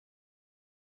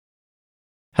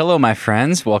Hello, my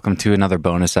friends. Welcome to another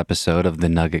bonus episode of the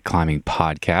Nugget Climbing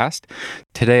Podcast.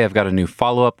 Today, I've got a new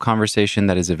follow-up conversation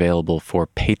that is available for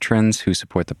patrons who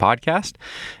support the podcast.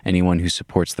 Anyone who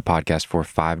supports the podcast for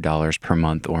 $5 per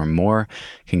month or more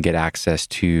can get access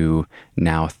to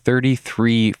now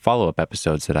 33 follow-up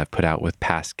episodes that I've put out with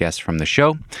past guests from the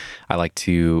show. I like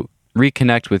to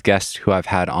reconnect with guests who I've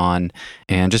had on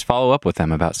and just follow up with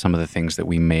them about some of the things that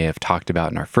we may have talked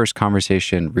about in our first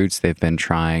conversation, routes they've been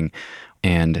trying.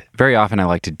 And very often I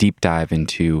like to deep dive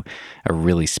into a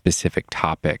really specific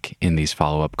topic in these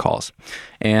follow-up calls.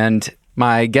 And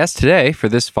my guest today for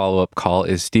this follow-up call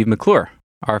is Steve McClure.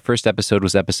 Our first episode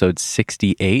was episode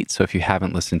 68, so if you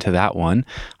haven't listened to that one,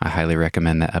 I highly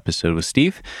recommend that episode with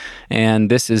Steve.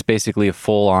 And this is basically a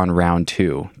full-on round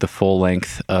two. The full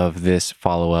length of this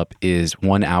follow-up is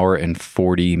 1 hour and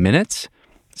 40 minutes.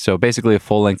 So basically a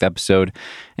full-length episode,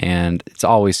 and it's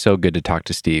always so good to talk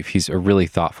to Steve. He's a really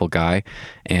thoughtful guy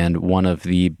and one of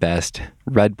the best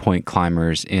red point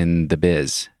climbers in the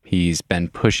biz. He's been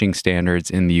pushing standards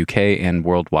in the UK and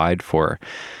worldwide for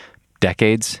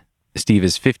decades. Steve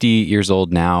is 50 years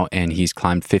old now, and he's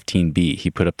climbed 15B.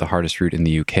 He put up the hardest route in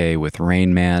the UK with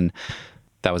Rain Man.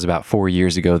 That was about 4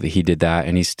 years ago that he did that,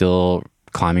 and he's still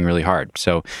climbing really hard.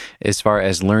 So as far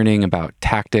as learning about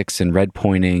tactics and red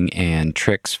pointing and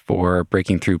tricks for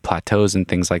breaking through plateaus and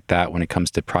things like that when it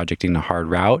comes to projecting a hard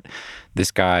route,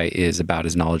 this guy is about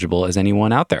as knowledgeable as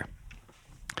anyone out there.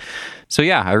 So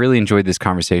yeah, I really enjoyed this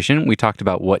conversation. We talked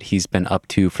about what he's been up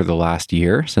to for the last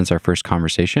year since our first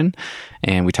conversation.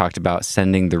 And we talked about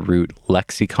sending the route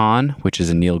Lexicon, which is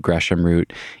a Neil Gresham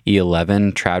route,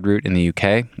 E11 trad route in the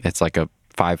UK. It's like a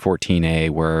 514A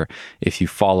where if you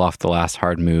fall off the last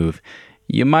hard move,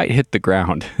 you might hit the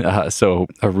ground. So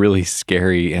a really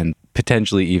scary and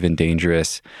potentially even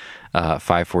dangerous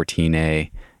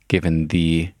 514A given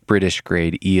the British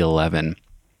grade E11.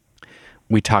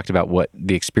 We talked about what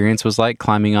the experience was like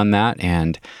climbing on that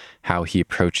and how he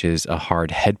approaches a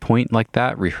hard head point like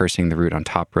that, rehearsing the route on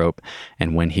top rope,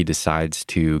 and when he decides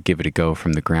to give it a go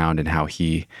from the ground and how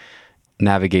he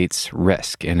navigates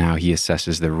risk and how he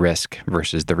assesses the risk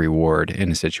versus the reward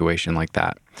in a situation like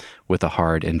that with a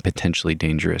hard and potentially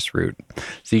dangerous route.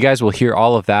 So you guys will hear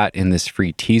all of that in this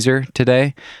free teaser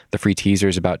today. The free teaser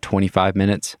is about 25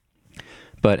 minutes.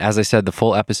 But as I said, the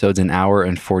full episode's an hour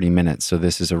and 40 minutes. So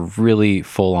this is a really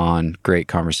full-on great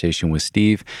conversation with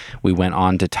Steve. We went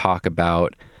on to talk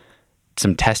about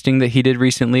some testing that he did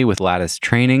recently with lattice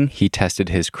training. He tested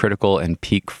his critical and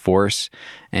peak force,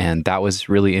 and that was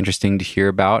really interesting to hear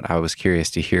about. I was curious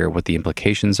to hear what the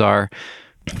implications are,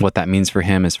 what that means for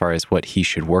him as far as what he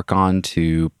should work on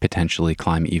to potentially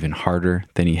climb even harder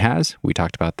than he has. We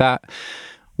talked about that.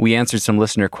 We answered some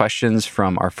listener questions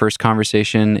from our first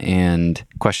conversation and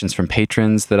questions from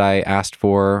patrons that I asked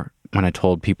for when I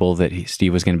told people that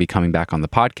Steve was going to be coming back on the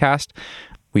podcast.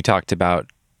 We talked about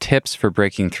tips for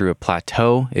breaking through a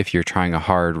plateau if you're trying a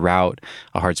hard route,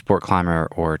 a hard sport climber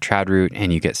or trad route,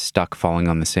 and you get stuck falling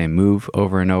on the same move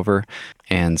over and over,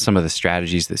 and some of the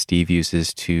strategies that Steve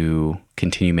uses to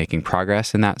continue making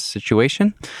progress in that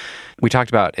situation. We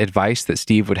talked about advice that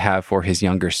Steve would have for his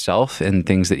younger self and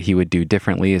things that he would do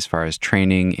differently as far as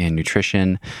training and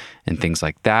nutrition and things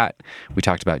like that. We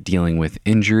talked about dealing with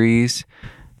injuries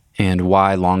and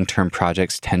why long-term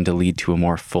projects tend to lead to a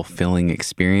more fulfilling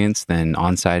experience than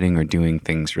on-siting or doing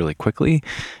things really quickly,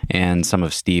 and some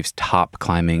of Steve's top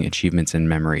climbing achievements and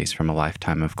memories from a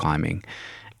lifetime of climbing.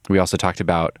 We also talked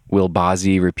about Will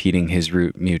Bozzi repeating his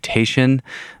route mutation.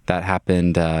 That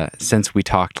happened since we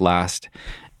talked last,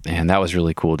 and that was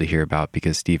really cool to hear about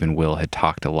because Steve and Will had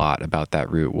talked a lot about that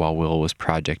route while Will was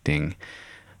projecting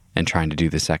and trying to do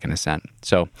the second ascent.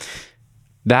 So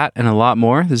that and a lot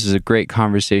more. This is a great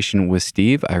conversation with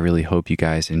Steve. I really hope you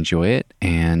guys enjoy it.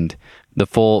 And the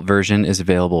full version is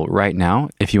available right now.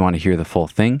 If you want to hear the full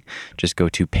thing, just go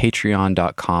to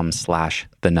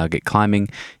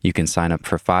patreon.com/thenuggetclimbing. You can sign up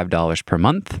for $5 per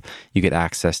month. You get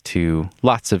access to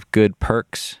lots of good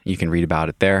perks. You can read about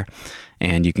it there,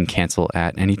 and you can cancel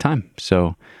at any time.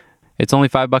 So it's only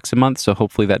 $5 a month, so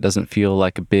hopefully that doesn't feel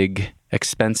like a big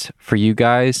expense for you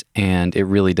guys, and it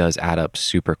really does add up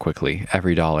super quickly.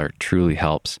 Every dollar truly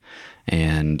helps,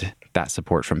 and that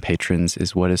support from patrons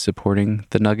is what is supporting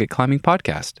the Nugget Climbing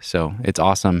Podcast. So it's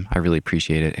awesome. I really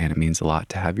appreciate it, and it means a lot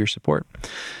to have your support.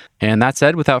 And that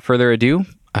said, without further ado,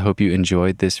 I hope you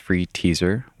enjoyed this free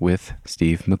teaser with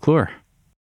Steve McClure.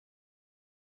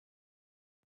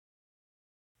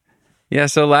 Yeah,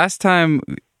 so last time,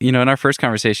 in our first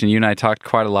conversation, you and I talked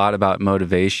quite a lot about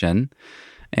motivation.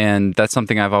 And that's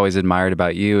something I've always admired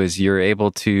about you is you're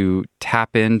able to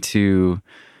tap into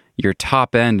your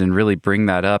top end and really bring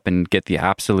that up and get the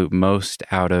absolute most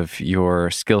out of your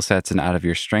skill sets and out of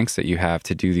your strengths that you have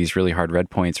to do these really hard red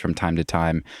points from time to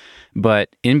time.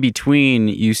 But in between,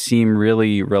 you seem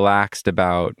really relaxed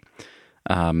about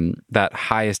that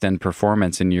highest end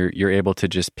performance, and you're able to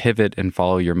just pivot and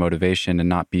follow your motivation and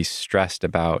not be stressed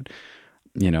about,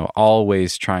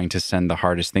 always trying to send the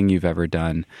hardest thing you've ever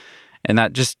done. And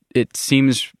that just,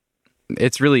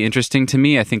 it's really interesting to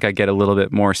me. I think I get a little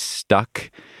bit more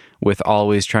stuck with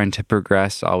always trying to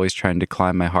progress, always trying to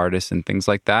climb my hardest and things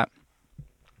like that.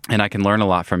 And I can learn a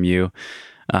lot from you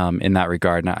in that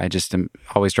regard. And I just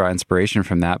always draw inspiration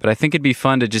from that. But I think it'd be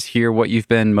fun to just hear what you've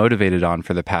been motivated on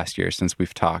for the past year since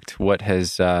we've talked. What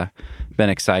has been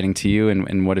exciting to you,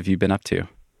 and what have you been up to?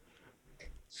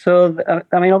 So,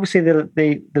 obviously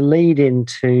the lead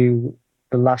into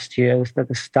the last year,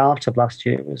 the start of last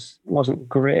year wasn't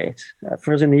great.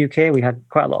 For us in the UK, we had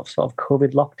quite a lot of sort of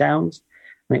COVID lockdowns.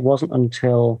 And it wasn't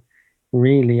until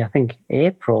really, I think,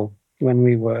 April when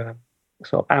we were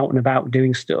sort of out and about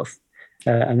doing stuff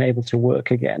and able to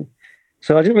work again.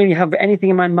 So I didn't really have anything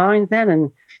in my mind then.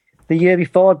 And the year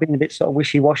before I'd been a bit sort of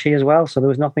wishy-washy as well. So there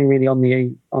was nothing really on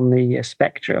the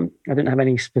spectrum. I didn't have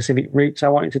any specific routes I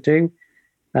wanted to do.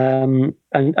 And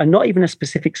not even a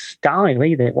specific style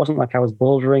either. It wasn't like I was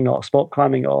bouldering or sport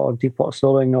climbing or deep water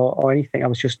soloing or anything. I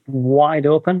was just wide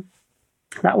open.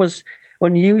 That was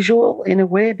unusual in a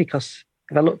way, because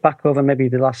if I look back over maybe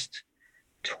the last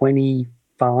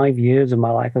 25 years of my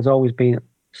life, there's always been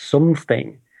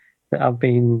something that I've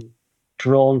been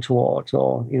drawn towards,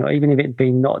 or, even if it'd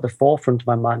been not at the forefront of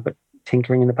my mind, but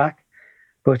tinkering in the back.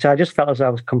 But I just felt as though I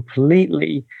was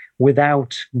completely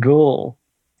without goal.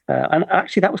 And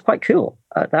actually, that was quite cool.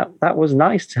 That was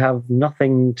nice to have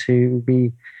nothing to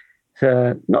be,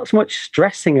 not so much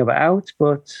stressing about,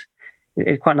 but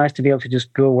it's quite nice to be able to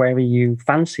just go wherever you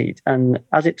fancied. And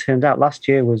as it turned out, last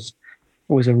year was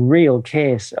a real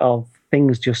case of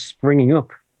things just springing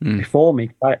up before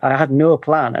me. I had no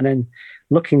plan. And then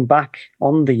looking back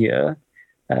on the year,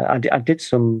 I did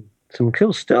some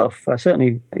cool stuff. I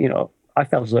certainly, I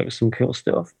felt as though it was some cool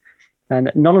stuff.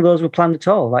 And none of those were planned at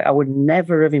all. Like, I would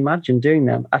never have imagined doing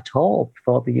them at all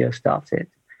before the year started.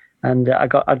 And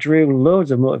I drew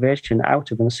loads of motivation out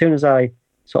of them. As soon as I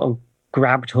sort of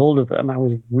grabbed hold of them, I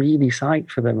was really psyched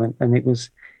for them. And it was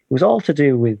all to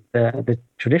do with the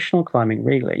traditional climbing,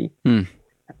 really.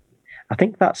 I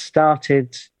think that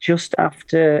started just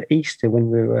after Easter,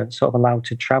 when we were sort of allowed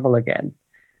to travel again.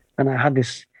 And I had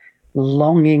this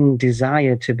longing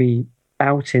desire to be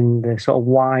out in the sort of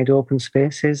wide open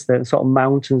spaces, the sort of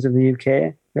mountains of the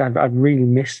UK. I'd really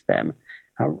missed them.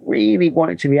 I really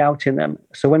wanted to be out in them.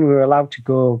 So when we were allowed to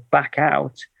go back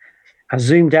out, I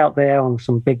zoomed out there on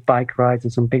some big bike rides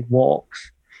and some big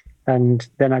walks. And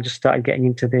then I just started getting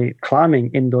into the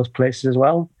climbing in those places as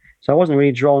well. So I wasn't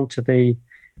really drawn to the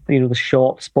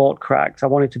short sport cracks. I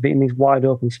wanted to be in these wide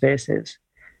open spaces.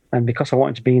 And because I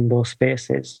wanted to be in those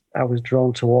spaces, I was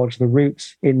drawn towards the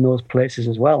routes in those places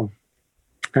as well.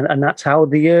 And that's how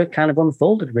the year kind of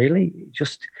unfolded, really.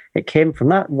 It came from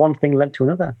that. One thing led to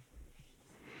another.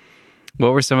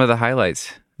 What were some of the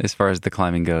highlights as far as the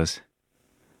climbing goes?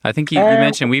 I think you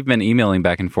mentioned, we've been emailing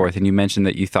back and forth, and you mentioned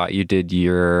that you thought you did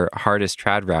your hardest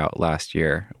trad route last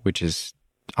year, which is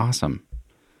awesome.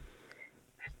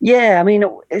 Yeah,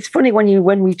 it's funny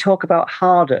when we talk about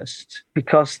hardest,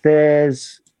 because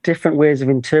there's different ways of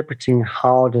interpreting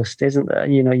hardest, isn't there?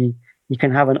 You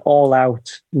can have an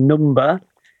all-out number,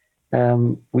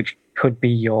 which could be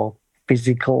your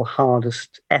physical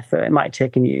hardest effort. It might have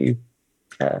taken you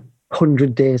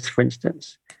 100 days, for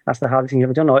instance. That's the hardest thing you've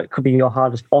ever done. Or it could be your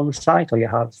hardest on-site or your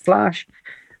hardest flash.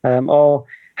 Or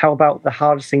how about the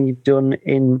hardest thing you've done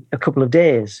in a couple of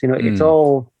days? It's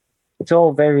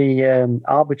all very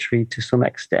arbitrary to some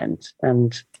extent.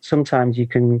 And sometimes you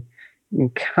can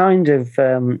kind of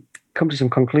come to some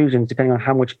conclusions depending on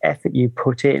how much effort you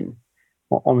put in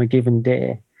on a given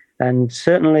day. And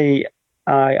certainly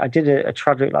I did a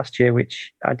trad route last year,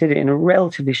 which I did it in a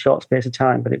relatively short space of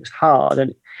time, but it was hard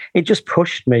and it just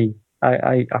pushed me.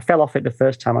 I fell off it the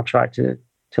first time I tried to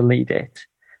lead it,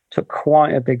 took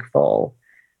quite a big fall,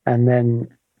 and then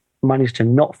managed to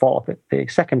not fall off it the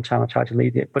second time I tried to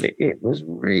lead it, but it was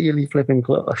really flipping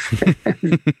close.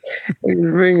 It was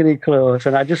really close,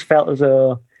 and I just felt as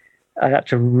though I had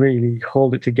to really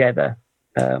hold it together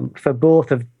for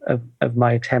both of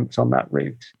my attempts on that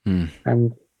route.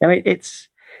 And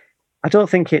I don't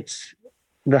think it's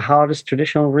the hardest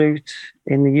traditional route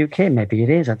in the UK. Maybe it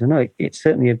is, I don't know. It's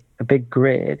certainly a big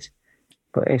grade,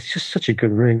 but it's just such a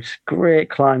good route.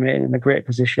 Great climbing and a great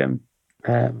position.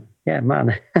 Yeah,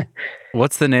 man.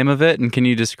 What's the name of it, and can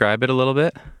you describe it a little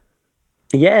bit?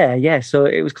 Yeah, yeah. So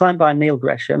it was climbed by Neil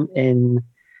Gresham in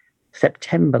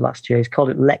September last year. He's called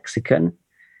it Lexicon.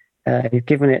 He's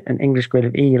given it an English grade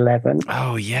of E11.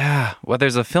 Oh, yeah. Well,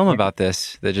 there's a film about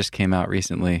this that just came out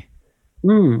recently.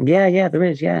 Yeah, yeah, there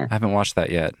is. Yeah. I haven't watched that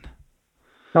yet.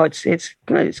 No, it's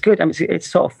good. It's good. I mean, it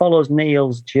sort of follows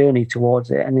Neil's journey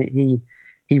towards it, and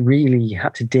he really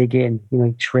had to dig in. You know,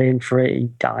 he trained for it. He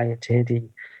dieted.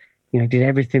 He did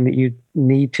everything that you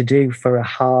need to do for a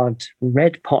hard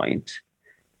red point.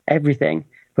 Everything,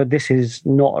 but this is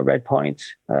not a red point.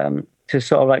 To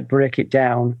sort of like break it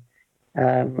down,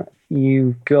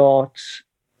 you've got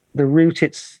the route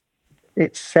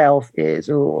itself is,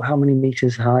 how many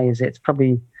meters high is it? It's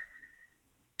probably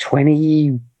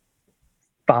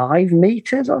 25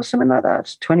 meters or something like that.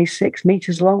 It's 26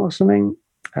 meters long or something.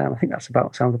 I think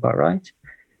sounds about right.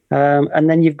 And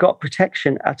then you've got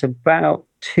protection at about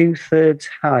 2/3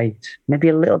 height, maybe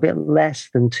a little bit less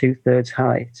than 2/3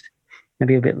 height,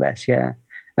 maybe a bit less, yeah.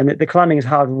 And the climbing is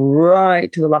hard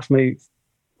right to the last move,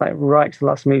 like right to the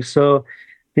last move. So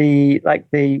the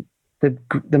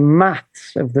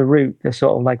maths of the route, the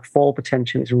sort of like fall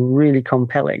potential is really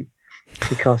compelling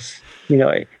because,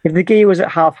 if the gear was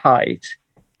at half height,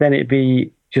 then it'd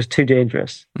be just too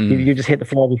dangerous. You just hit the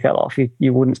floor and you fell off.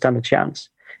 You wouldn't stand a chance.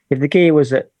 If the gear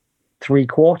was at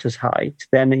 3/4 height,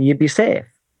 then you'd be safe.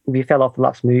 If you fell off the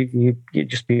last move, you'd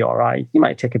just be all right. You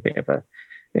might take a bit of a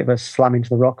slam into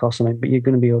the rock or something, but you're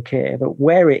going to be okay. But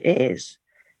where it is,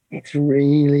 it's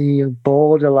really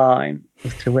borderline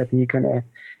as to whether you're going to.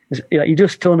 You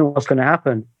just don't know what's going to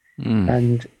happen.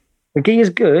 And the gear is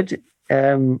good.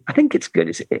 I think it's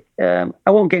good. I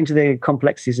won't get into the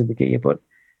complexities of the gear, but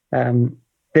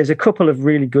there's a couple of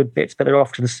really good bits, but they're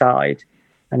off to the side.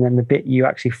 And then the bit you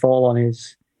actually fall on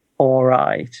is all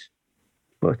right.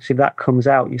 But if that comes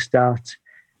out, you start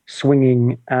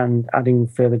swinging and adding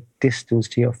further distance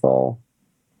to your fall.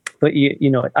 But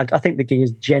I think the gear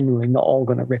is generally not all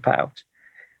going to rip out.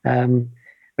 But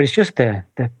it's just the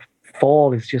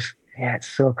fall is just, it's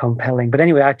so compelling. But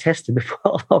anyway, I tested the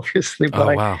fall, obviously.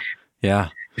 But wow. Yeah.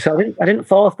 So I didn't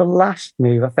fall off the last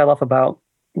move. I fell off about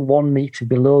 1 meter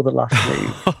below the last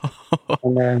move.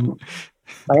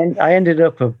 And I ended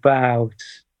up about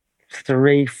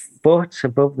 3 foot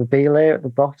above the belay at the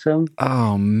bottom.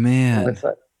 Oh, man. It's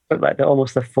like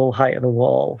almost the full height of the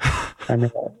wall. And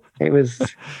it was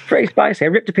pretty spicy. I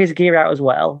ripped a piece of gear out as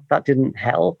well. That didn't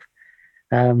help.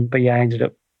 But yeah, I ended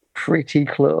up pretty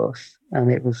close. And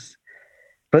it was,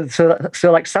 but so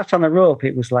like sat on the rope,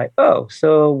 it was like, oh,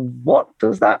 so what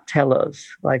does that tell us?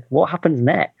 Like, what happens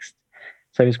next?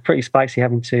 So it was pretty spicy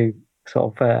having to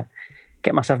sort of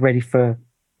get myself ready for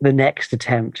the next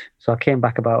attempt. So I came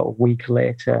back about a week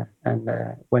later and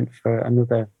went for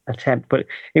another attempt. But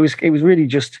it was really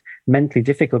just mentally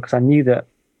difficult because I knew that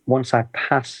once I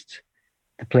passed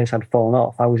the place I'd fallen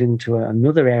off, I was into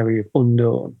another area of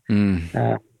unknown.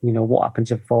 What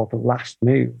happens if I fall off the last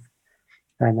move?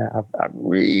 And I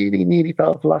really nearly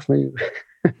fell off the last move.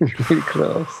 Really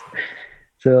close.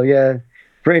 So yeah,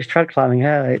 British trad climbing,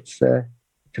 it's a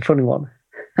funny one.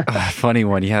 Funny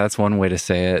one. Yeah, that's one way to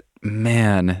say it.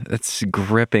 Man, that's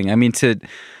gripping. I mean, to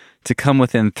come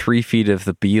within 3 feet of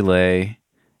the belay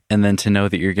and then to know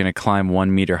that you're going to climb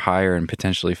 1 meter higher and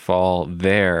potentially fall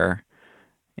there.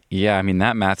 Yeah, I mean,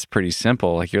 that math's pretty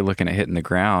simple. Like you're looking at hitting the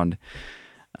ground.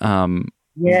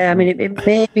 Yeah, I mean, it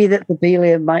may be that the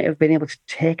belay might have been able to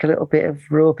take a little bit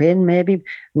of rope in, maybe.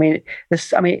 I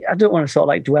don't want to sort of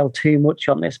like dwell too much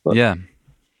on this, but yeah,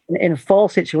 in a fall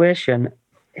situation,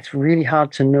 it's really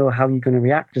hard to know how you're going to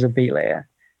react as a belayer.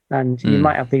 And you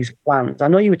might have these plans. I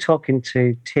know you were talking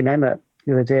to Tim Emmett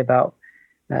the other day about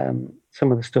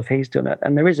some of the stuff he's done.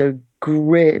 And there is a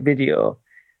great video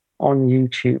on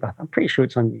YouTube. I'm pretty sure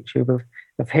it's on YouTube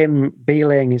of him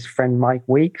belaying his friend Mike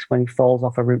Weeks when he falls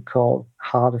off a route called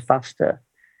Harder Faster.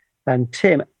 And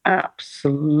Tim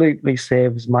absolutely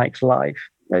saves Mike's life.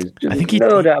 There's just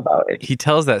no doubt about it. He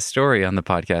tells that story on the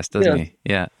podcast, doesn't he?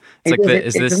 Yeah.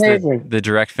 It's the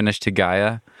direct finish to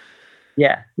Gaia?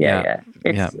 Yeah.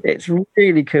 It's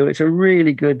really cool. It's a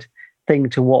really good thing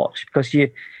to watch because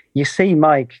you see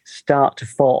Mike start to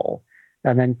fall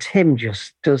and then Tim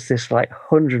just does this like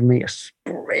 100-meter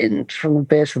sprint from the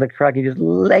base of the crag. He just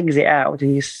legs it out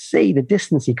and you see the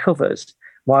distance he covers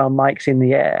while Mike's in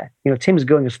the air. Tim's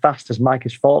going as fast as Mike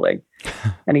is falling.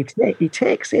 And he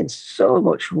takes in so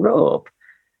much rope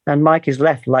and Mike is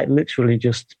left like literally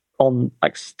just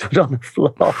stood on the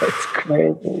floor. It's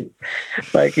crazy.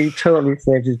 Like he totally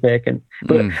saved his bacon.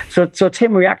 But so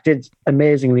Tim reacted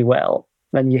amazingly well.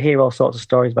 And you hear all sorts of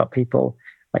stories about people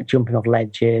like jumping off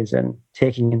ledges and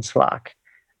taking in slack.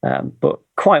 But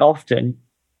quite often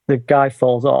the guy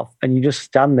falls off, and you just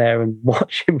stand there and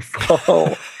watch him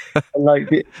fall. And like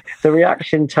the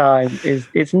reaction time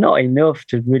it's not enough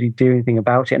to really do anything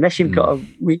about it unless you've got a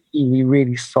really,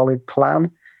 really solid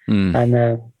plan.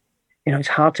 And it's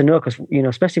hard to know because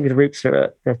especially with routes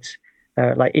that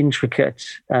are like intricate,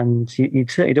 and you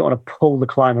certainly don't want to pull the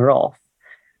climber off.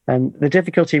 And the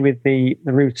difficulty with the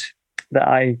route that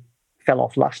I fell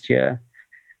off last year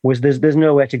was there's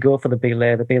nowhere to go for the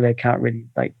belay. The belay can't really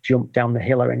like jump down the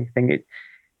hill or anything.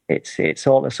 It's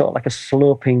all a sort of like a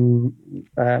sloping,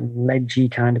 ledgy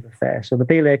kind of affair. So the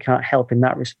belay can't help in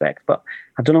that respect. But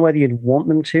I don't know whether you'd want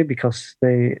them to, because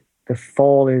the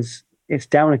fall it's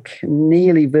down a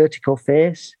nearly vertical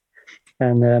face,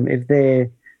 and if they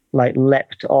like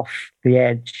leapt off the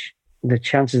edge, the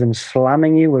chances of them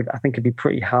slamming you I think would be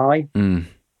pretty high.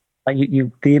 Like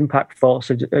the impact force.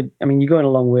 You're going a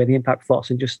long way. The impact force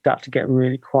would just start to get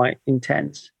really quite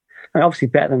intense. Obviously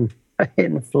better than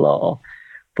hitting the floor.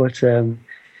 But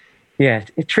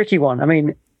it's a tricky one. I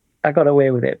mean, I got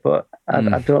away with it, but I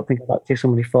don't think I'd like to see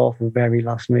somebody fall for the very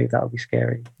last move. That would be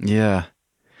scary. Yeah.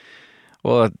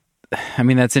 Well, I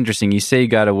mean, that's interesting. You say you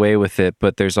got away with it,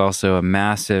 but there's also a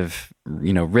massive,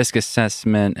 risk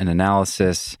assessment and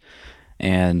analysis,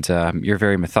 and you're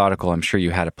very methodical. I'm sure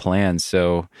you had a plan.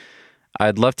 So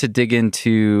I'd love to dig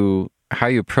into how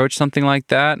you approach something like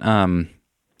that.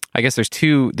 I guess there's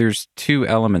two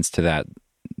elements to that.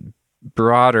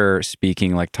 Broader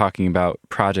speaking, like talking about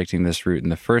projecting this route in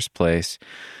the first place,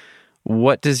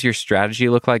 what does your strategy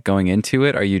look like going into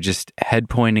it? Are you just head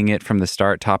pointing it from the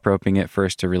start, top roping it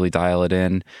first to really dial it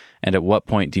in? And at what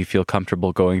point do you feel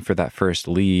comfortable going for that first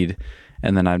lead?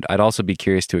 And then I'd also be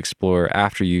curious to explore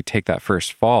after you take that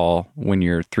first fall, when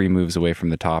you're 3 moves away from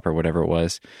the top or whatever it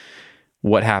was,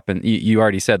 what happened? You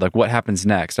already said, like, what happens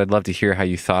next? I'd love to hear how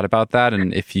you thought about that,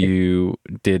 and if you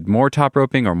did more top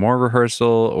roping or more rehearsal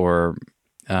or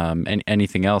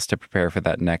anything else to prepare for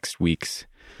that next week's,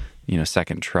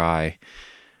 second try.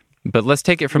 But let's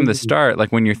take it from the start.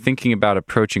 Like, when you're thinking about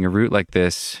approaching a route like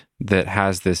this that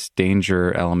has this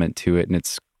danger element to it, and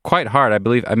it's quite hard, I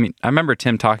believe. I mean, I remember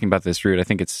Tim talking about this route. I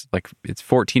think it's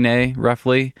 14A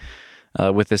roughly,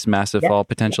 with this massive fall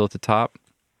potential at the top.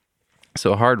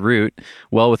 So a hard route,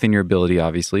 well within your ability,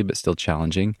 obviously, but still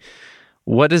challenging.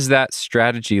 What does that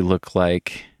strategy look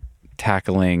like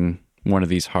tackling one of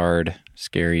these hard,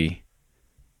 scary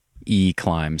E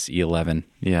climbs, E11?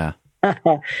 Yeah.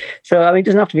 So, it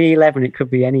doesn't have to be 11. It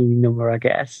could be any number, I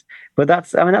guess. But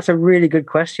that's a really good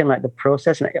question, like the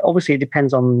process. And obviously, it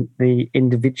depends on the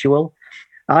individual.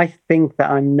 I think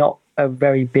that I'm not a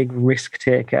very big risk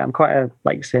taker. I'm quite a,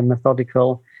 like you say,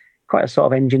 methodical, quite a sort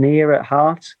of engineer at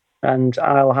heart. And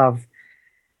I'll have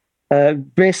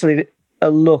basically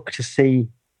a look to see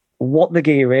what the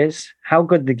gear is, how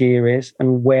good the gear is,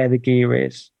 and where the gear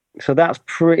is. So that's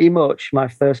pretty much my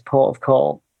first port of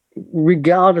call,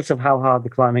 regardless of how hard the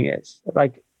climbing is.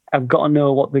 Like, I've got to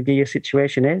know what the gear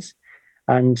situation is.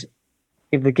 And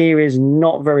if the gear is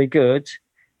not very good,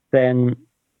 then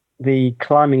the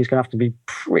climbing is going to have to be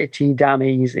pretty damn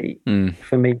easy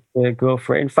for me to go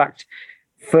for it. In fact,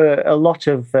 for a lot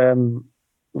of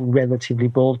relatively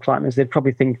bold climbers, they'd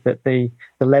probably think that the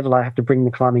level I have to bring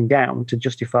the climbing down to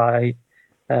justify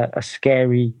a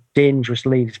scary, dangerous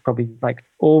lead is probably like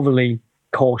overly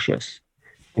cautious.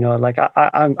 Like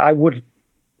I wouldn't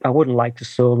like to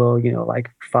solo, like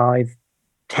 5,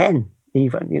 10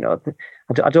 even.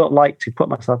 I don't like to put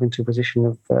myself into a position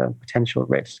of potential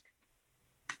risk.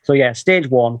 So yeah, stage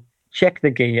 1, check the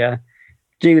gear,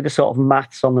 do the sort of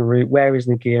maths on the route. Where is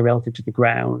the gear relative to the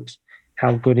ground?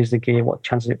 How good is the gear? What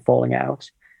chance of it falling out?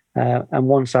 And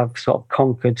once I've sort of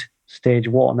conquered stage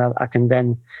 1, I can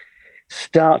then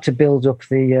start to build up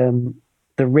the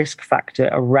risk factor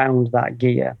around that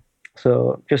gear.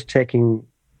 So just taking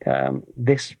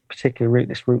this particular route,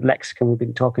 this route Lexicon we've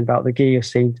been talking about, the gear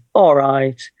seemed all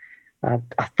right. I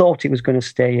thought it was going to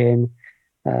stay in,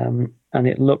 and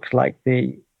it looked like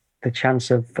the chance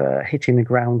of hitting the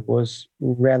ground was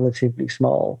relatively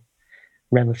small,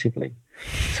 relatively.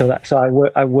 So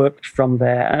I worked from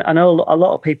there. And I know a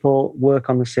lot of people work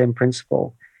on the same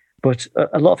principle, but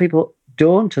a lot of people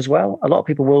don't as well. A lot of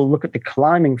people will look at the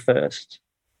climbing first.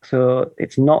 So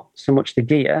it's not so much the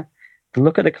gear. They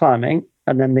look at the climbing,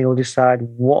 and then they'll decide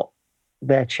what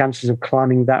their chances of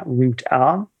climbing that route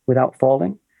are without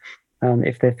falling. And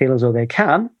if they feel as though they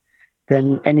can,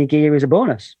 then any gear is a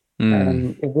bonus.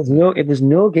 If there's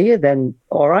no gear, then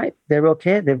all right, they're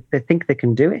okay. They think they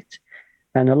can do it.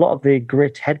 And a lot of the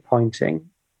grit head pointing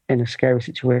in a scary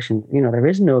situation, there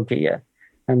is no gear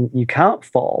and you can't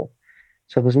fall.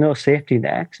 So there's no safety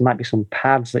there. There might be some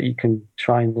pads that you can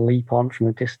try and leap on from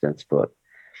a distance, but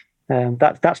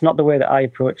That's not the way that I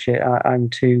approach it.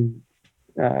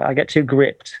 I get too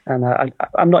gripped, and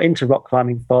I'm not into rock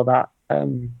climbing for that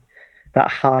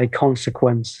high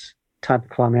consequence type of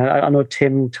climbing. I know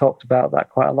Tim talked about that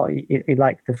quite a lot. He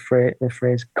liked the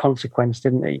phrase consequence,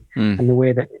 didn't he? And the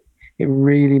way that it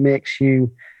really makes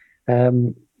you,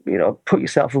 put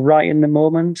yourself right in the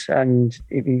moment. And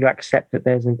if you accept that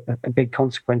there's a big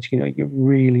consequence, you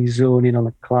really zone in on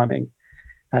the climbing.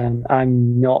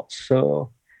 I'm not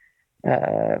so.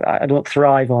 I don't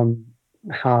thrive on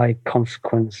high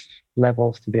consequence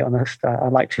levels, to be honest. I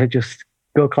like to just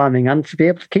go climbing and to be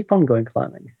able to keep on going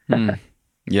climbing.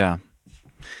 Yeah.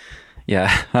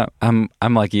 I'm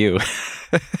like you.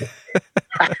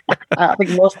 I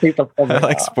think most people probably I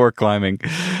like sport climbing.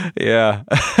 Yeah.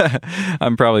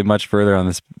 I'm probably much further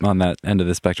on that end of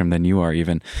the spectrum than you are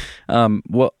even.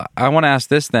 Well, I want to ask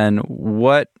this then.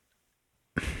 What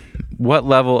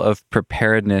level of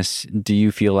preparedness do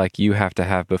you feel like you have to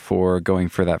have before going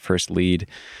for that first lead?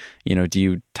 Do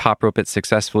you top rope it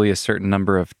successfully a certain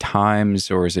number of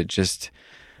times, or is it just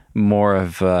more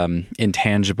of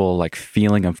intangible, like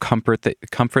feeling of comfort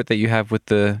that you have with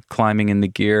the climbing in the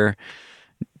gear?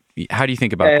 How do you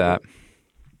think about that?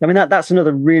 I mean, that's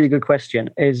another really good question,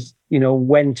 is,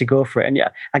 when to go for it. And yeah,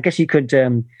 I guess you could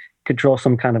draw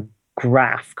some kind of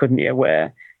graph, couldn't you,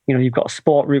 where you've got a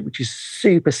sport route which is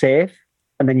super safe,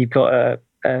 and then you've got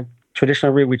a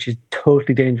traditional route which is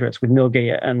totally dangerous with no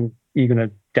gear, and you're going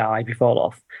to die if you fall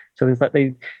off. So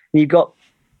there's you've got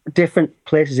different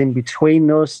places in between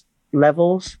those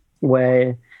levels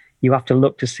where you have to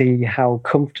look to see how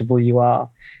comfortable you are.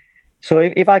 So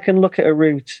if I can look at a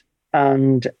route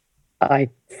and I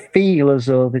feel as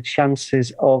though the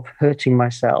chances of hurting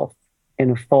myself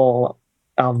in a fall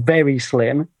are very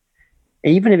slim,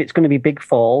 even if it's going to be big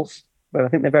falls, but I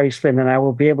think they're very slim, then I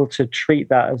will be able to treat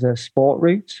that as a sport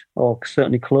route, or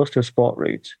certainly close to a sport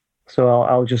route. So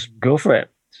I'll just go for it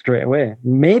straight away,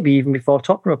 maybe even before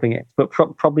top roping it, but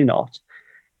probably not.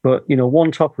 But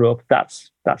one top rope,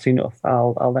 that's enough.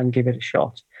 I'll then give it a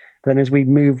shot. Then as we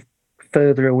move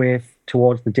further away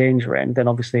towards the danger end, then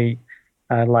obviously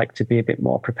I'd like to be a bit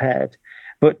more prepared.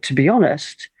 But to be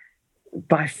honest,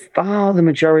 by far the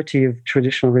majority of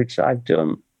traditional routes that I've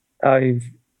done, I've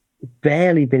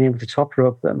barely been able to top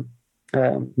rope them.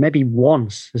 Maybe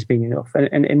once has been enough.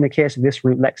 And in the case of this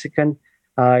route, Lexicon,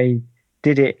 I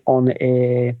did it on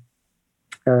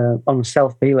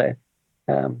self belay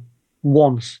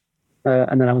once,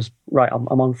 and then I was right. I'm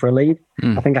on for a lead.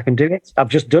 I think I can do it. I've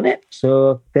just done it,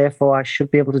 so therefore I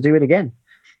should be able to do it again.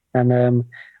 And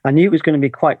I knew it was going to be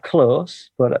quite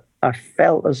close, but I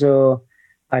felt as though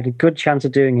I had a good chance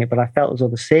of doing it. But I felt as though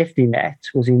the safety net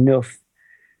was enough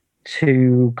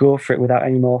to go for it without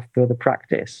any more further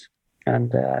practice.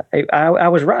 And I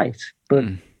was right, but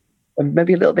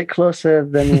maybe a little bit closer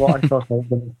than what I thought I was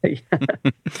going to be.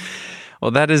 Well,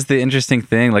 that is the interesting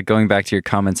thing, like going back to your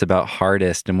comments about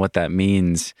hardest and what that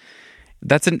means.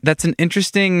 That's an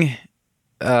interesting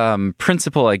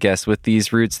principle, I guess, with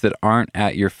these routes that aren't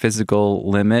at your physical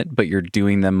limit, but you're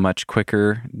doing them much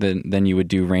quicker than you would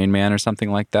do Rain Man or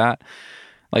something like that.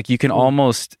 Like you can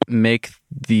almost make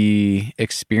the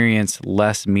experience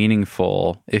less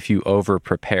meaningful if you over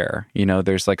prepare.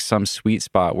 There's like some sweet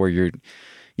spot where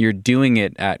you're doing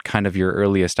it at kind of your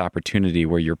earliest opportunity,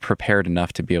 where you're prepared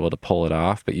enough to be able to pull it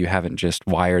off, but you haven't just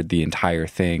wired the entire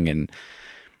thing. And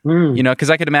because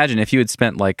I could imagine if you had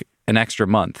spent like an extra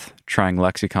month trying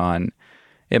Lexicon,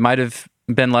 it might have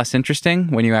been less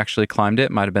interesting when you actually climbed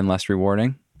it. Might have been less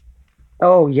rewarding.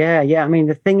 Oh, yeah. I mean,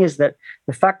 the thing is that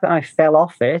the fact that I fell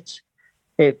off it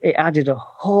added a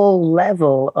whole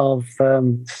level of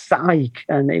psych,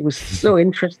 and it was so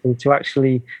interesting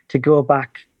to go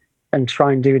back and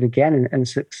try and do it again and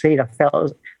succeed. I felt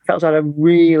as I had a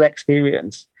real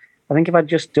experience. I think if I'd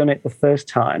just done it the first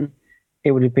time,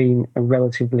 it would have been a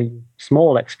relatively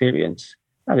small experience.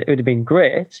 It would have been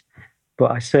great, but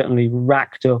I certainly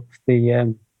racked up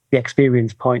the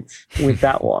experience points with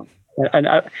that one. And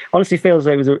I honestly feel as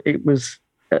though it was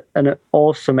an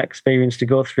awesome experience to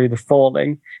go through the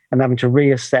falling and having to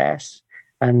reassess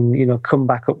and come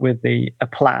back up with a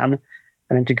plan,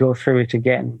 and then to go through it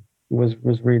again was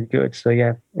really good. So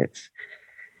yeah, it's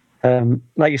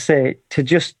like you say, to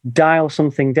just dial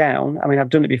something down. I mean, I've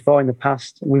done it before in the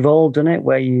past. We've all done it,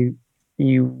 where you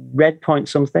red point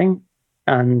something,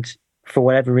 and for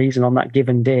whatever reason on that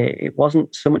given day, it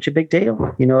wasn't so much a big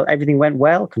deal. Everything went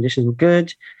well, conditions were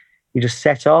good. You just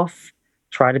set off,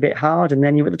 tried a bit hard, and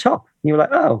then you were at the top. And you were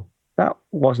like, oh, that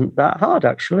wasn't that hard,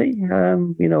 actually.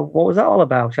 What was that all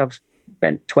about? I've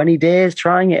spent 20 days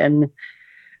trying it, and,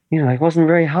 it wasn't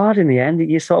very hard in the end.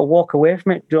 You sort of walk away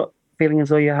from it feeling as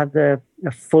though you had a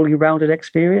fully rounded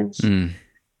experience. Mm.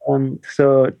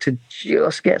 So to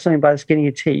just get something by the skin of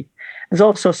your teeth, there's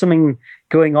also something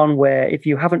going on where if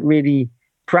you haven't really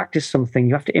practiced something,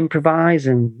 you have to improvise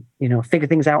and, figure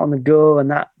things out on the go.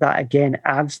 And that again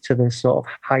adds to the sort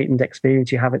of heightened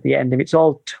experience you have at the end. If it's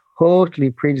all totally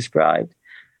pre-described,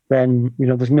 then,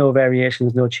 there's no variation,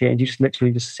 there's no change. You just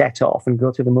literally just set off and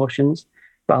go through the motions.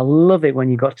 But I love it when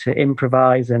you got to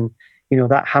improvise and,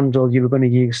 that handle you were going to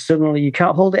use, suddenly you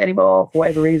can't hold it anymore for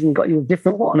whatever reason, got you a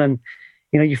different one. And,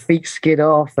 your feet skid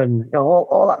off and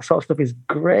all that sort of stuff is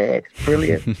great.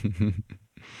 Brilliant.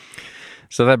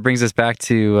 So that brings us back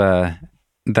to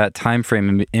that time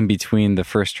frame in between the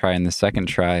first try and the second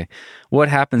try. What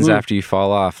happens after you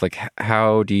fall off? Like,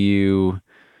 how do you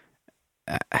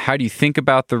think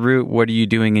about the route? What are you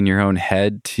doing in your own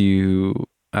head to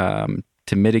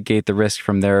mitigate the risk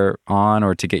from there on,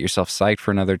 or to get yourself psyched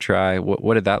for another try?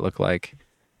 What did that look like?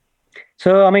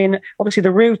 So, obviously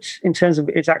the route in terms of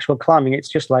its actual climbing, it's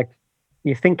just like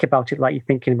you think about it like you're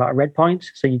thinking about a red point.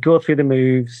 So you go through the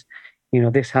moves,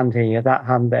 this hand here, that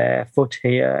hand there, foot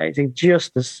here. It's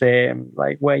just the same,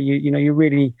 like where you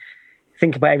really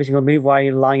think about every single move while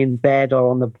you're lying in bed or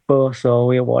on the bus or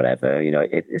whatever.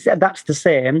 That's the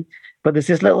same. But there's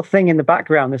this little thing in the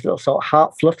background, this little sort of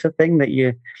heart flutter thing that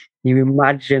you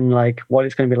imagine like what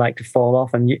it's going to be like to fall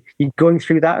off, and you're going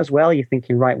through that as well. You're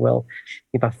thinking, right, well,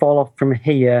 if I fall off from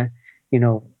here,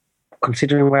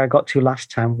 considering where I got to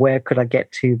last time, where could I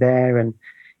get to there? And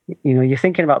you're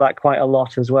thinking about that quite a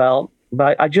lot as well.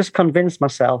 But I just convinced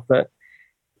myself that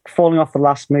falling off the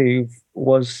last move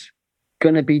was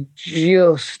going to be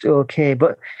just okay.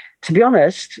 But to be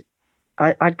honest,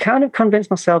 I'd kind of convinced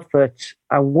myself that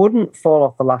I wouldn't fall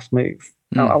off the last move.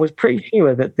 I was pretty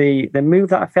sure that the move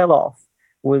that I fell off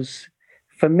was,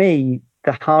 for me,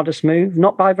 the hardest move,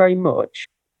 not by very much.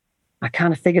 I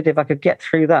kind of figured if I could get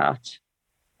through that,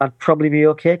 I'd probably be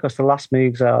okay, because the last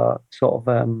moves are sort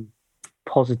of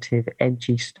positive,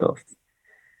 edgy stuff.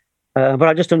 But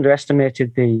I just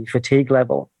underestimated the fatigue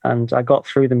level, and I got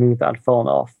through the move that I'd fallen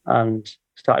off and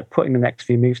started putting the next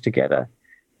few moves together.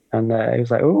 And it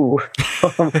was like, ooh,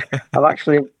 I'm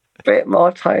actually a bit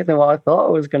more tired than what I thought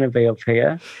I was going to be up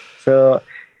here. So,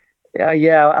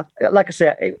 like I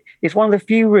said, it's one of the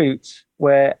few routes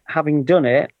where, having done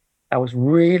it, I was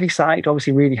really psyched,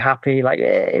 obviously really happy, like,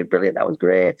 hey, brilliant, that was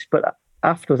great. But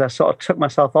afterwards, I sort of took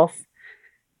myself off.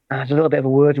 I had a little bit of a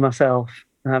word with myself.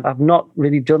 I've not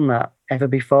really done that ever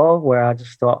before, where I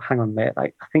just thought, hang on, mate,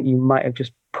 like, I think you might have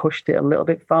just pushed it a little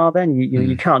bit farther, and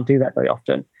you can't do that very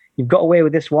often. You've got away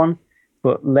with this one,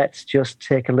 but let's just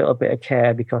take a little bit of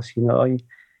care, because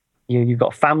you've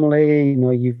got family.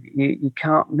 You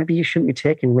can't. Maybe you shouldn't be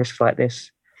taking risks like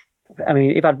this.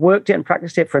 If I'd worked it and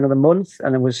practiced it for another month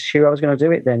and I was sure I was going to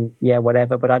do it, then yeah,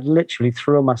 whatever. But I'd literally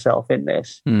throw myself in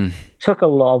this. Took a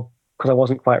lot because I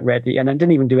wasn't quite ready, and I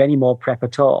didn't even do any more prep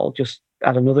at all. Just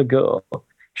had another go,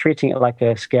 treating it like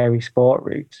a scary sport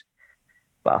route.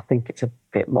 But I think it's a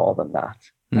bit more than that.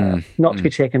 Not to be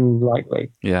taken lightly.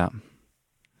 Yeah.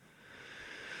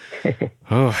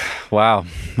 Oh, wow.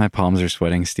 My palms are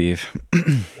sweating, Steve.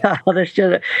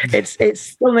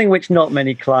 It's something which not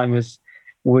many climbers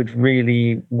would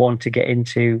really want to get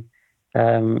into.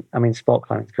 Sport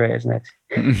climbing's great, isn't it?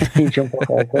 You jump off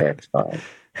all day, it's fine.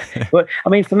 But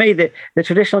for me, the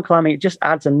traditional climbing, it just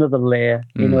adds another layer.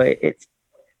 It's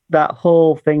that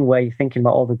whole thing where you're thinking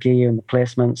about all the gear and the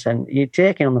placements, and you're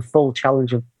taking on the full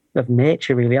challenge of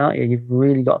nature, really, aren't you? You've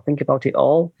really got to think about it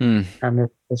all, and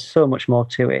there's so much more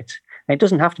to it. And it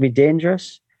doesn't have to be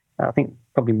dangerous. I think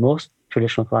probably most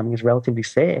traditional climbing is relatively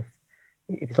safe.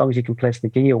 As long as you can place the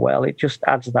gear well, it just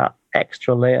adds that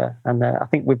extra layer. And I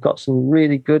think we've got some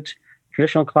really good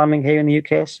traditional climbing here in the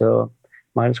UK, so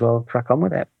might as well crack on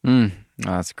with it. Oh,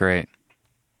 that's great.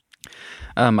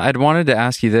 I'd wanted to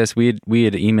ask you this. We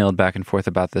had emailed back and forth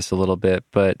about this a little bit,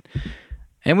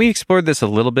 and we explored this a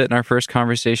little bit in our first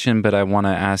conversation, but I want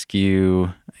to ask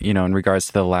you, in regards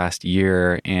to the last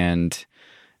year and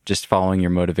just following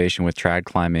your motivation with trad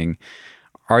climbing,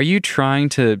 are you trying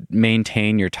to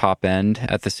maintain your top end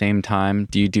at the same time?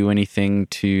 Do you do anything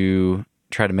to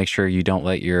try to make sure you don't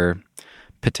let your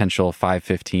potential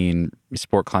 515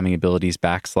 sport climbing abilities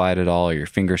backslide at all, or your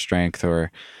finger strength,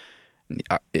 or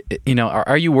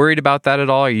are you worried about that at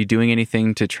all? Are you doing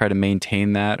anything to try to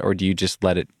maintain that, or do you just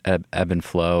let it ebb and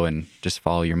flow and just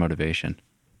follow your motivation?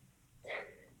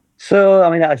 So,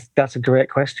 that's a great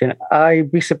question. I'd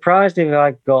be surprised if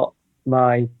I got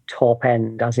my top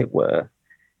end, as it were.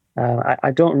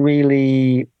 I don't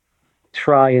really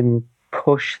try and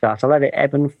push that. I let it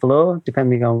ebb and flow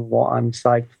depending on what I'm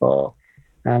psyched for.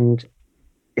 And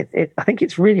I think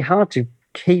it's really hard to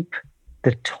keep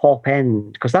the top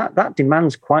end because that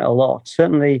demands quite a lot.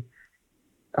 Certainly,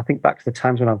 I think back to the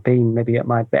times when I've been maybe at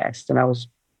my best and I was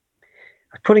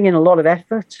putting in a lot of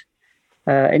effort.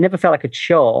 It never felt like a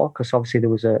chore because obviously there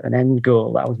was an end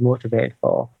goal that I was motivated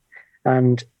for.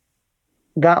 And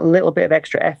that little bit of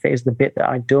extra effort is the bit that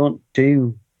I don't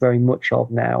do very much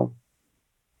of now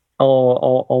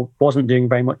or wasn't doing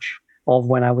very much of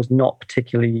when I was not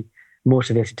particularly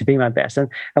motivated to be my best. And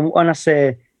when I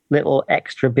say little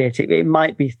extra bit, it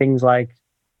might be things like,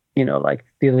 like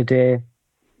the other day,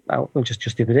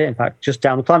 just the other day, in fact, just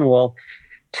down the climbing wall,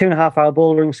 2.5 hour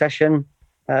bouldering session,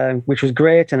 which was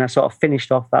great. And I sort of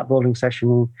finished off that bouldering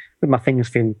session with my fingers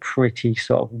feeling pretty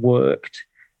sort of worked,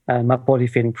 and my body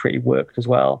feeling pretty worked as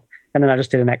well. And then I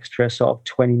just did an extra sort of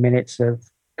 20 minutes of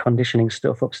conditioning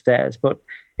stuff upstairs. But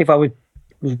if I was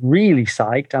really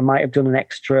psyched, I might have done an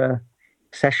extra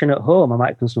session at home. I might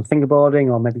have done some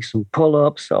fingerboarding or maybe some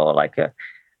pull-ups or like a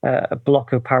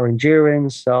block of power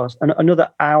endurance or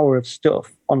another hour of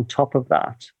stuff on top of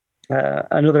that.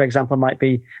 Another example might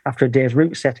be after a day's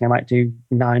route setting, I might do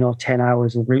 9 or 10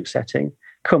 hours of route setting,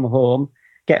 come home,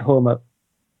 get home at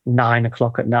 9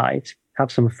 o'clock at night,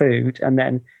 have some food, and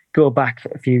then go back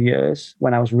a few years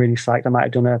when I was really psyched. I might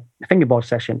have done a fingerboard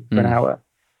session for an hour.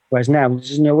 Whereas now,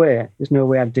 there's no way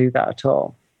I'd do that at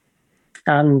all.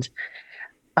 And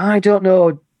I don't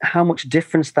know how much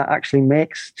difference that actually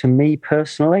makes to me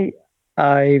personally.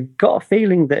 I've got a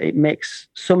feeling that it makes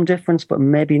some difference, but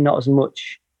maybe not as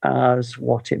much as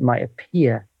what it might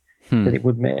appear that it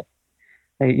would make.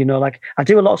 Like I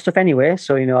do a lot of stuff anyway.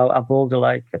 So, I boulder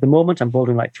like at the moment, I'm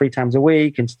bouldering like 3 times a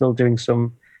week and still doing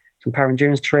some power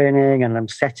endurance training, and I'm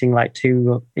setting like 2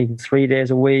 or even 3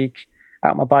 days a week,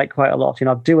 out on my bike quite a lot.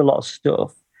 I do a lot of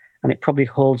stuff and it probably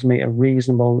holds me at a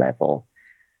reasonable level,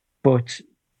 but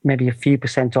maybe a few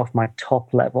 % off my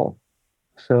top level.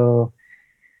 So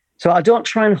I don't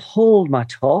try and hold my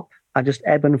top. I just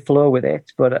ebb and flow with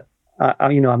it. But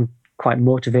I'm quite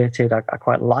motivated. I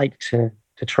quite like to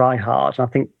try hard. And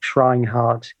I think trying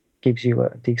hard gives you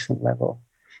a decent level.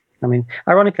 I mean,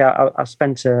 ironically, I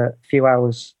spent a few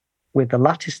hours with the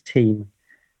Lattice team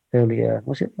earlier.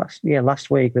 Was it last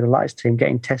week with the Lattice team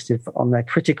getting tested on their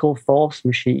critical force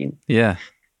machine. Yeah.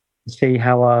 See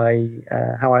how I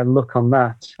look on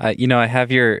that. I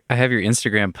have your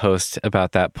Instagram post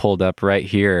about that pulled up right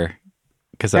here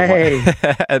because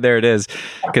there it is.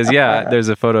 Because there's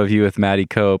a photo of you with Maddie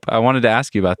Cope. I wanted to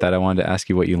ask you about that. I wanted to ask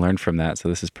you what you learned from that. So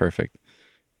this is perfect.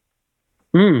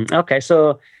 Okay,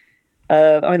 so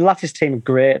the Lattice team are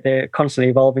great. They're constantly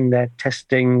evolving their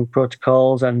testing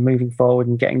protocols and moving forward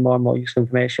and getting more and more useful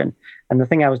information. And the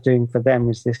thing I was doing for them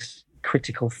was this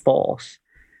critical force,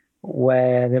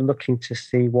 where they're looking to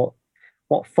see what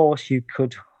force you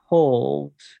could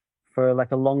hold for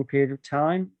like a long period of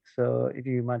time. So if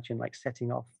you imagine like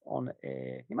setting off on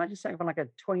like a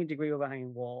 20-degree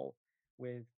overhanging wall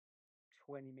with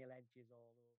 20 mil edges all over.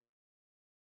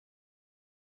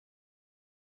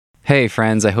 Hey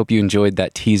friends, I hope you enjoyed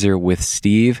that teaser with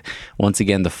Steve. Once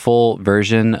again, the full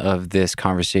version of this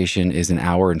conversation is 1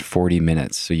 hour and 40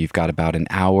 minutes. So you've got about 1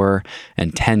 hour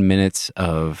and 10 minutes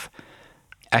of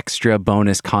extra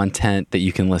bonus content that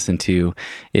you can listen to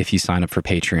if you sign up for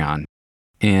Patreon.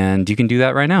 And you can do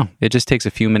that right now. It just takes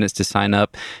a few minutes to sign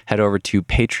up. Head over to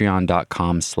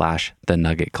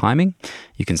patreon.com/thenuggetclimbing.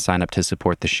 You can sign up to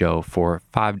support the show for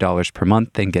 $5 per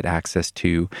month and get access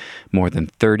to more than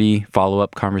 30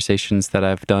 follow-up conversations that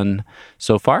I've done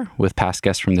so far with past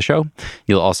guests from the show.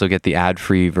 You'll also get the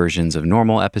ad-free versions of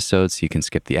normal episodes, so you can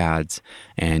skip the ads,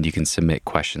 and you can submit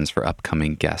questions for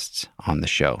upcoming guests on the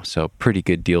show. So pretty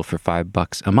good deal for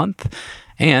 $5 a month.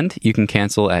 And you can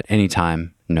cancel at any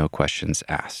time, no questions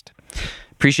asked.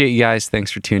 Appreciate you guys. Thanks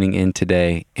for tuning in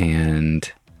today.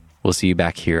 And we'll see you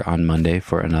back here on Monday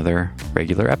for another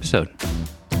regular episode.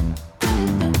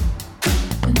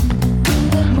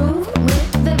 Move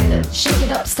with the rhythm. Shake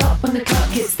it up, stop when the clock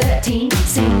hits 13.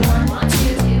 Sing 1,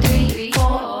 2, 3,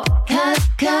 4.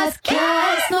 Cause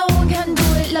no one can do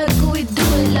it like we do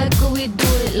it, like we do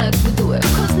it, like we do it.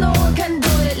 Cause no one can do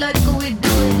it like we do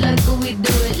it, like we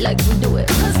do it, like we do it.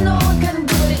 Cause no one can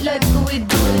do it like we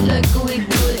do it, like we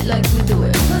do it, like we do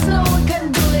it. Cause no one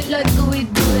can do it like we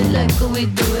do it, like we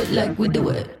do it, like we do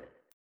it.